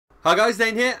Hi guys,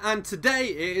 Dane here, and today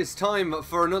it is time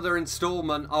for another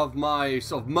installment of my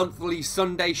sort of monthly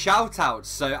Sunday shoutouts.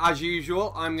 So as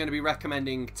usual, I'm going to be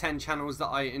recommending 10 channels that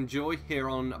I enjoy here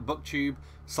on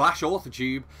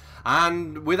BookTube/AuthorTube.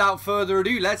 And without further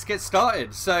ado, let's get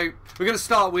started. So we're going to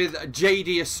start with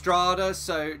JD Estrada.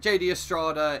 So JD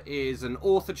Estrada is an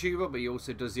AuthorTuber, but he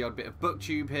also does the odd bit of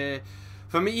BookTube here.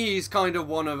 For me, he's kind of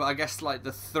one of, I guess, like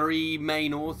the 3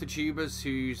 main AuthorTubers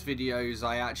whose videos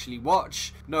I actually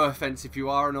watch. No offense if you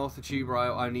are an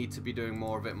AuthorTuber, I need to be doing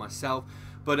more of it myself.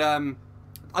 But I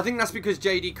think that's because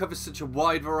JD covers such a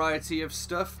wide variety of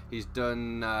stuff. He's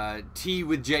done Tea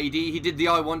with JD. He did the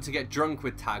I Want to Get Drunk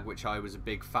with tag, which I was a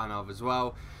big fan of as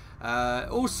well.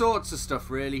 All sorts of stuff,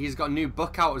 really. He's got a new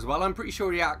book out as well. I'm pretty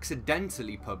sure he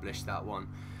accidentally published that one.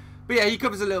 But yeah, he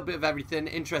covers a little bit of everything.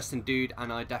 Interesting dude,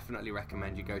 and I definitely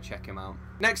recommend you go check him out.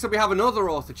 Next up, we have another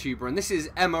AuthorTuber, and this is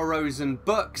Emma Rosen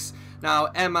Books. Now,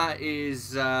 Emma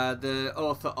is the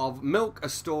author of Milk, a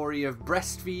story of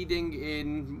breastfeeding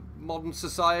in modern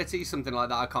society, something like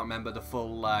that. I can't remember the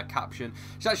full caption.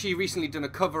 She's actually recently done a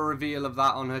cover reveal of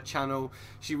that on her channel.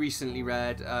 She recently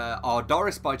read Our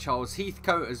Doris by Charles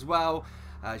Heathcote as well.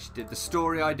 She did the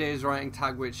Story Ideas writing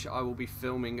tag, which I will be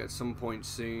filming at some point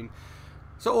soon.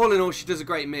 So all in all, she does a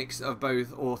great mix of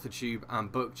both AuthorTube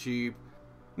and BookTube.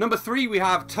 Number 3, we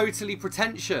have Totally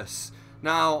Pretentious.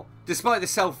 Now, despite the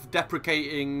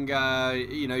self-deprecating,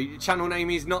 channel name,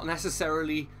 he's not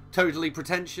necessarily totally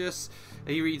pretentious.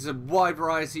 He reads a wide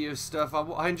variety of stuff.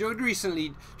 I enjoyed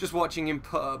recently just watching him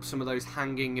put up some of those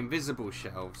hanging invisible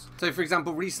shelves. So for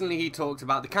example, recently he talked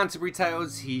about the Canterbury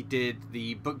Tales, he did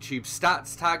the BookTube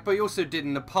stats tag, but he also did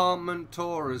an apartment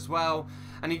tour as well.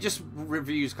 And he just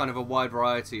reviews kind of a wide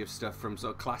variety of stuff from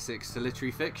sort of classics to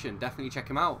literary fiction. Definitely check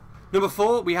him out. Number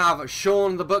 4, we have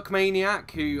Sean the Book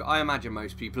Maniac, who I imagine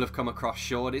most people have come across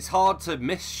Sean. It's hard to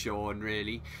miss Sean,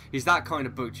 really. He's that kind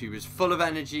of booktuber. He's full of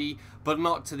energy, but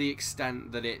not to the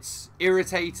extent that it's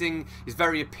irritating. He's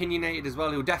very opinionated as well.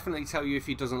 He'll definitely tell you if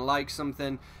he doesn't like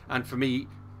something. And for me,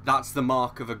 that's the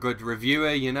mark of a good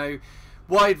reviewer, you know.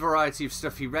 Wide variety of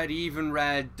stuff he read. He even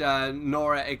read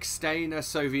Nora Eksteiner,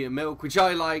 Soviet Milk, which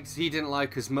I liked. He didn't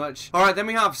like as much. Alright, then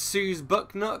we have Sue's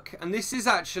Book Nook, and this is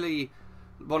actually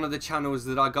one of the channels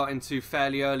that I got into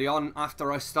fairly early on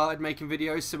after I started making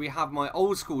videos. So we have my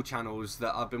old school channels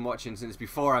that I've been watching since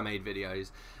before I made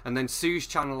videos, and then Sue's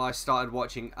channel I started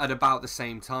watching at about the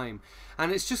same time,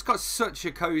 and it's just got such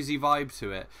a cozy vibe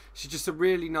to it. She's just a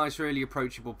really nice, really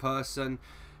approachable person.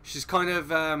 She's kind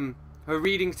of her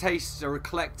reading tastes are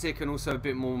eclectic and also a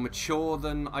bit more mature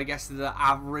than, I guess, the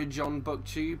average on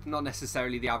BookTube. Not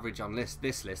necessarily the average on this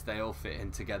list. They all fit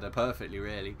in together perfectly,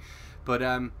 really. But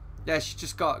yeah, she's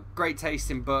just got great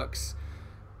taste in books.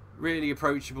 Really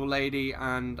approachable lady,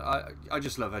 and I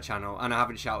just love her channel, and I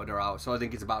haven't shouted her out, so I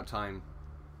think it's about time.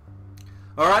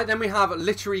 Alright, then we have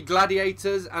Literary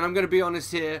Gladiators, and I'm going to be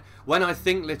honest here. When I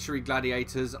think Literary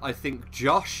Gladiators, I think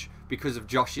Josh, because of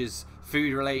Josh's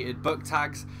food-related book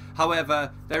tags.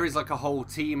 However, there is like a whole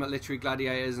team at Literary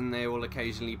Gladiators, and they all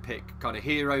occasionally pick kind of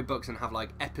hero books and have like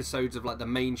episodes of like the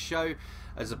main show,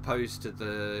 as opposed to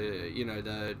the, you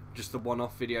know, just the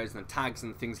one-off videos and the tags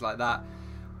and things like that.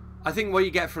 I think what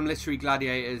you get from Literary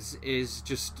Gladiators is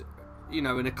just, you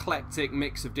know, an eclectic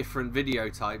mix of different video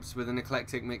types with an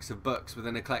eclectic mix of books with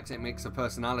an eclectic mix of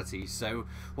personalities. So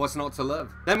what's not to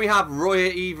love? Then we have Roya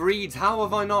Eve Reads. How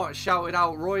have I not shouted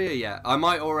out Roya yet? I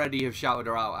might already have shouted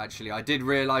her out, actually. I did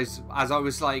realise as I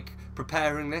was like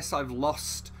preparing this, I've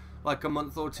lost like a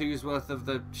month or two's worth of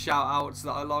the shout outs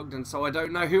that I logged, and so I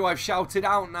don't know who I've shouted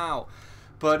out now.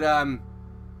 But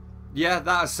yeah,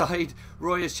 that aside,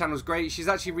 Roya's channel's great. She's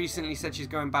actually recently said she's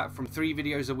going back from 3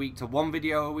 videos a week to 1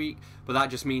 video a week, but that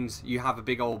just means you have a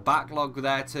big old backlog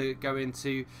there to go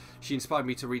into. She inspired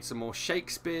me to read some more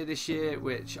Shakespeare this year,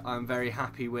 which I'm very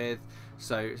happy with.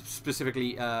 So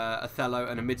specifically Othello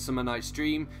and A Midsummer Night's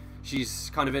Dream. She's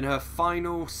kind of in her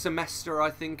final semester, I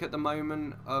think, at the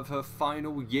moment of her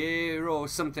final year or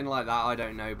something like that. I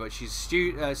don't know, but she's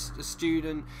a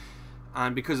student.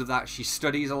 And because of that, she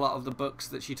studies a lot of the books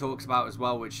that she talks about as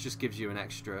well, which just gives you an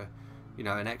extra, you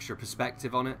know, an extra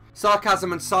perspective on it.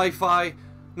 Sarcasm and sci-fi.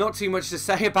 Not too much to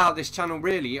say about this channel,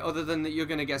 really, other than that you're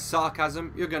going to get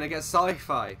sarcasm, you're going to get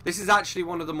sci-fi. This is actually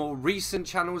one of the more recent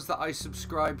channels that I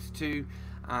subscribed to,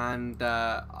 and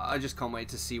I just can't wait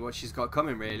to see what she's got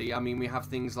coming, really. I mean, we have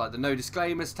things like the No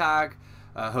Disclaimers tag,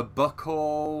 her book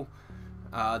haul,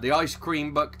 the ice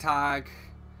cream book tag.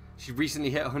 She recently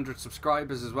hit 100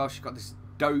 subscribers as well. She's got this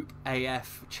dope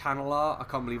AF channel art. I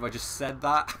can't believe I just said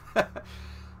that.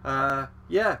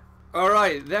 Yeah.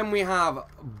 Alright, then we have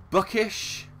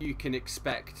Bookish. You can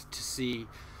expect to see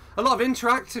a lot of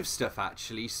interactive stuff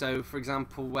actually. So for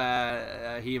example,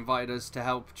 where he invited us to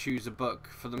help choose a book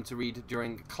for them to read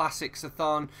during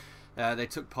Classics-a-thon. They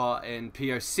took part in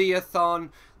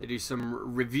POC-a-thon. They do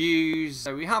some reviews.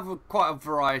 So we have quite a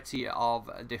variety of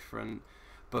different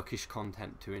bookish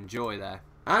content to enjoy there.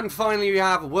 And finally we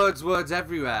have Words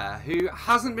Everywhere, who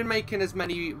hasn't been making as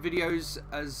many videos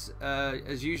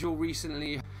as usual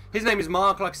recently. His name is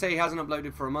Mark. Like I say, he hasn't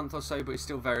uploaded for a month or so, but he's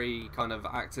still very kind of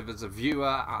active as a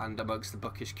viewer and amongst the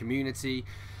bookish community.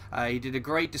 He did a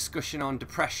great discussion on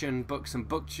depression, books and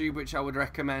BookTube, which I would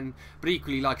recommend. But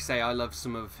equally, like I say, I love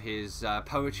some of his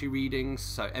poetry readings.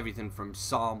 So everything from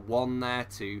Psalm 1 there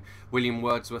to William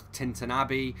Wordsworth, Tinton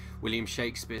Abbey, William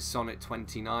Shakespeare's Sonnet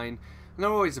 29. And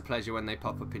they're always a pleasure when they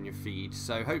pop up in your feed,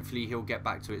 so hopefully he'll get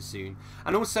back to it soon.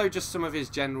 And also just some of his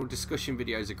general discussion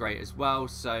videos are great as well.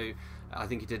 So I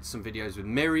think he did some videos with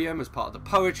Miriam as part of the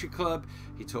Poetry Club.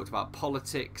 He talked about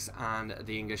politics and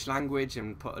the English language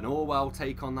and put an Orwell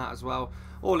take on that as well.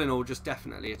 All in all, just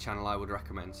definitely a channel I would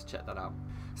recommend, so check that out.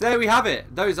 So there we have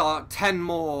it. Those are 10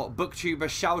 more BookTuber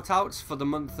shoutouts for the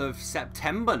month of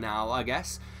September now, I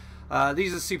guess.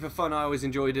 These are super fun. I always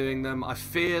enjoy doing them. I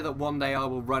fear that one day I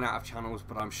will run out of channels,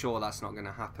 but I'm sure that's not going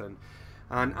to happen.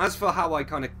 And as for how I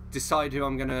kind of decide who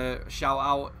I'm going to shout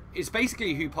out, it's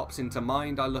basically who pops into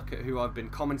mind. I look at who I've been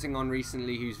commenting on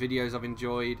recently, whose videos I've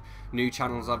enjoyed, new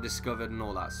channels I've discovered, and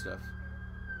all that stuff.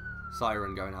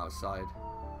 Siren going outside.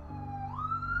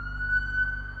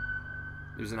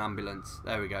 It was an ambulance.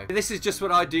 There we go. This is just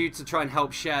what I do to try and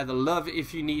help share the love.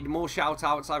 If you need more shout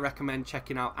outs, I recommend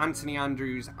checking out Anthony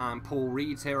Andrews and Paul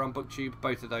Reeds here on BookTube.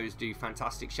 Both of those do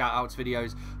fantastic shout outs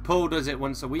videos. Paul does it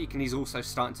once a week, and he's also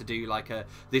starting to do like a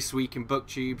This Week in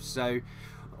BookTube. So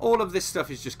all of this stuff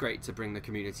is just great to bring the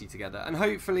community together, and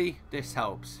hopefully this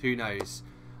helps. Who knows?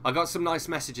 I got some nice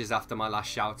messages after my last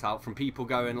shout out from people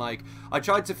going like, I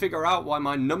tried to figure out why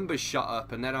my numbers shot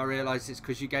up, and then I realised it's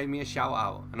because you gave me a shout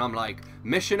out. And I'm like,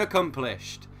 mission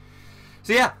accomplished.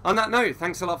 So yeah, on that note,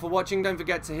 thanks a lot for watching. Don't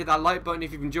forget to hit that like button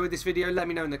if you've enjoyed this video. Let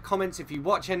me know in the comments if you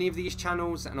watch any of these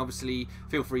channels, and obviously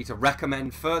feel free to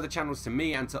recommend further channels to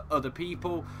me and to other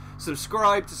people.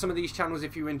 Subscribe to some of these channels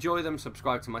if you enjoy them.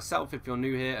 Subscribe to myself if you're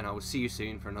new here, and I will see you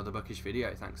soon for another bookish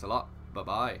video. Thanks a lot. Bye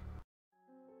bye.